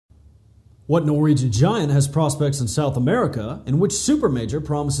What Norwegian giant has prospects in South America, and which supermajor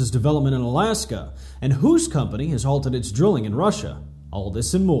promises development in Alaska, and whose company has halted its drilling in Russia? All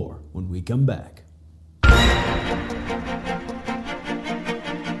this and more when we come back.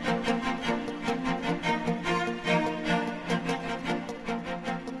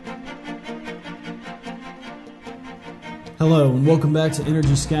 Hello and welcome back to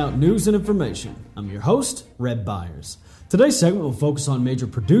EnergyScout News and Information. I'm your host, Red Byers. Today's segment will focus on major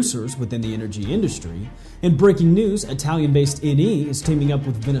producers within the energy industry. In breaking news, Italian-based Eni is teaming up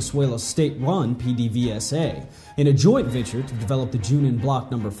with Venezuela's state-run PDVSA in a joint venture to develop the Junin Block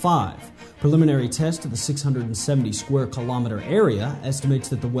No. 5. Preliminary test of the 670 square kilometer area estimates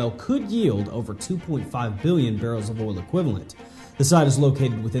that the well could yield over 2.5 billion barrels of oil equivalent. The site is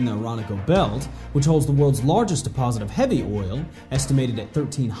located within the Orinoco Belt, which holds the world's largest deposit of heavy oil, estimated at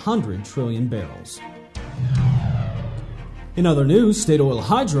 1,300 trillion barrels. In other news, State Oil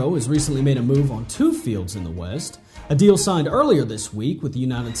Hydro has recently made a move on two fields in the West. A deal signed earlier this week with the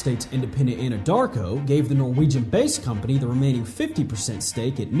United States independent Anadarko gave the Norwegian-based company the remaining 50%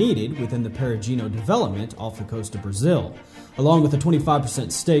 stake it needed within the Peregrino development off the coast of Brazil, along with a 25%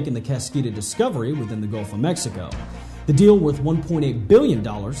 stake in the Cascada discovery within the Gulf of Mexico. The deal, worth $1.8 billion,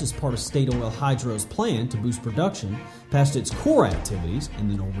 is part of State Oil Hydro's plan to boost production past its core activities in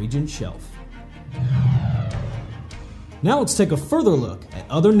the Norwegian shelf. Now let's take a further look at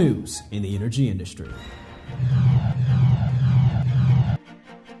other news in the energy industry.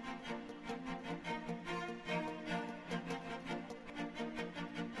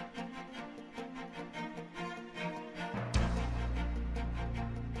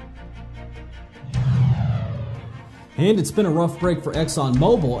 And it's been a rough break for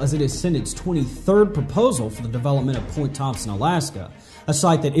ExxonMobil as it has sent its 23rd proposal for the development of Point Thompson, Alaska, a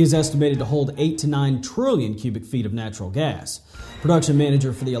site that is estimated to hold 8 to 9 trillion cubic feet of natural gas. Production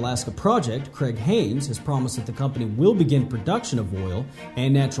manager for the Alaska project, Craig Haynes, has promised that the company will begin production of oil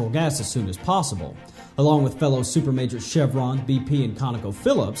and natural gas as soon as possible. Along with fellow supermajors Chevron, BP, and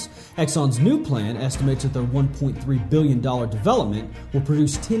ConocoPhillips, Exxon's new plan estimates that their $1.3 billion development will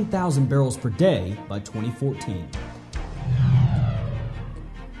produce 10,000 barrels per day by 2014.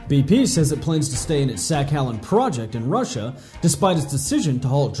 BP says it plans to stay in its Sakhalin project in Russia despite its decision to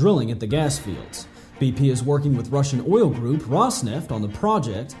halt drilling at the gas fields. BP is working with Russian oil group Rosneft on the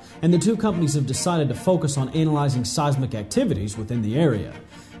project, and the two companies have decided to focus on analyzing seismic activities within the area.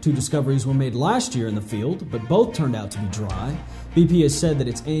 Two discoveries were made last year in the field, but both turned out to be dry. BP has said that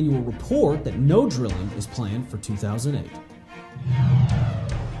its annual report that no drilling is planned for 2008.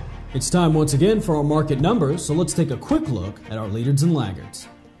 It's time once again for our market numbers, so let's take a quick look at our leaders and laggards.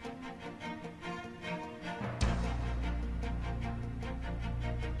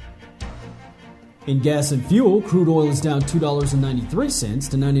 In gas and fuel, crude oil is down $2.93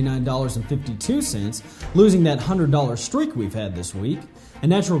 to $99.52, losing that $100 streak we've had this week.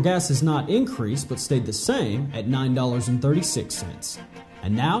 And natural gas has not increased but stayed the same at $9.36.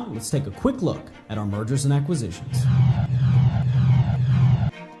 And now, let's take a quick look at our mergers and acquisitions.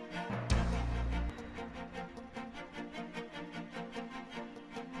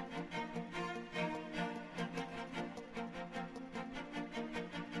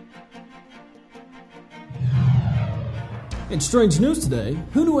 In strange news today,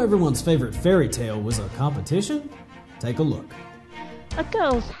 who knew everyone's favorite fairy tale was a competition? Take a look. A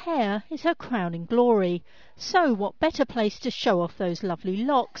girl's hair is her crowning glory, so what better place to show off those lovely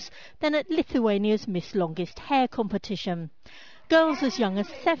locks than at Lithuania's Miss Longest Hair competition. Girls as young as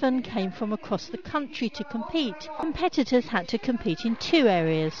 7 came from across the country to compete. Competitors had to compete in 2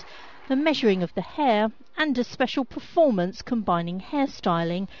 areas, the measuring of the hair and a special performance combining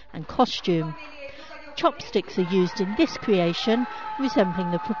hairstyling and costume. Chopsticks are used in this creation,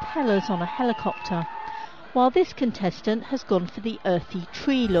 resembling the propellers on a helicopter, while this contestant has gone for the earthy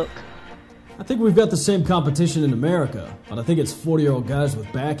tree look. I think we've got the same competition in America, but I think it's 40-year-old guys with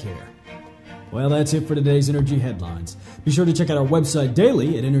back hair. Well, that's it for today's Energy Headlines. Be sure to check out our website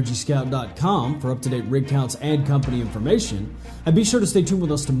daily at EnergyScout.com for up-to-date rig counts and company information. And be sure to stay tuned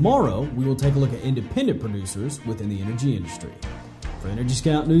with us tomorrow. We will take a look at independent producers within the energy industry. For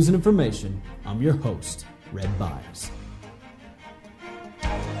EnergyScout News and Information, I'm your host, Red Byers.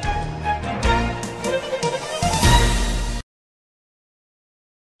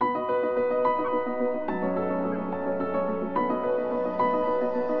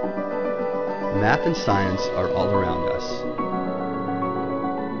 Math and science are all around us.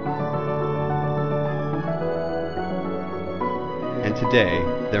 And today,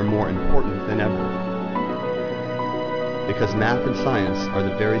 they're more important than ever. Because math and science are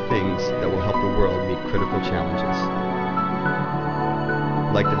the very things that will help the world meet critical challenges.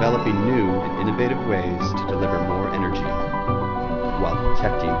 like developing new and innovative ways to deliver more energy while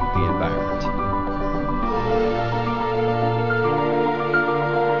protecting the environment.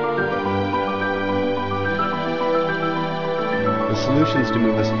 The solutions to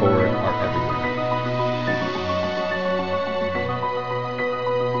move us forward are everywhere.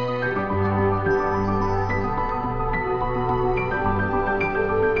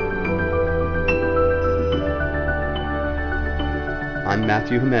 I'm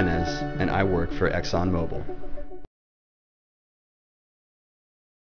Matthew Jimenez, and I work for ExxonMobil.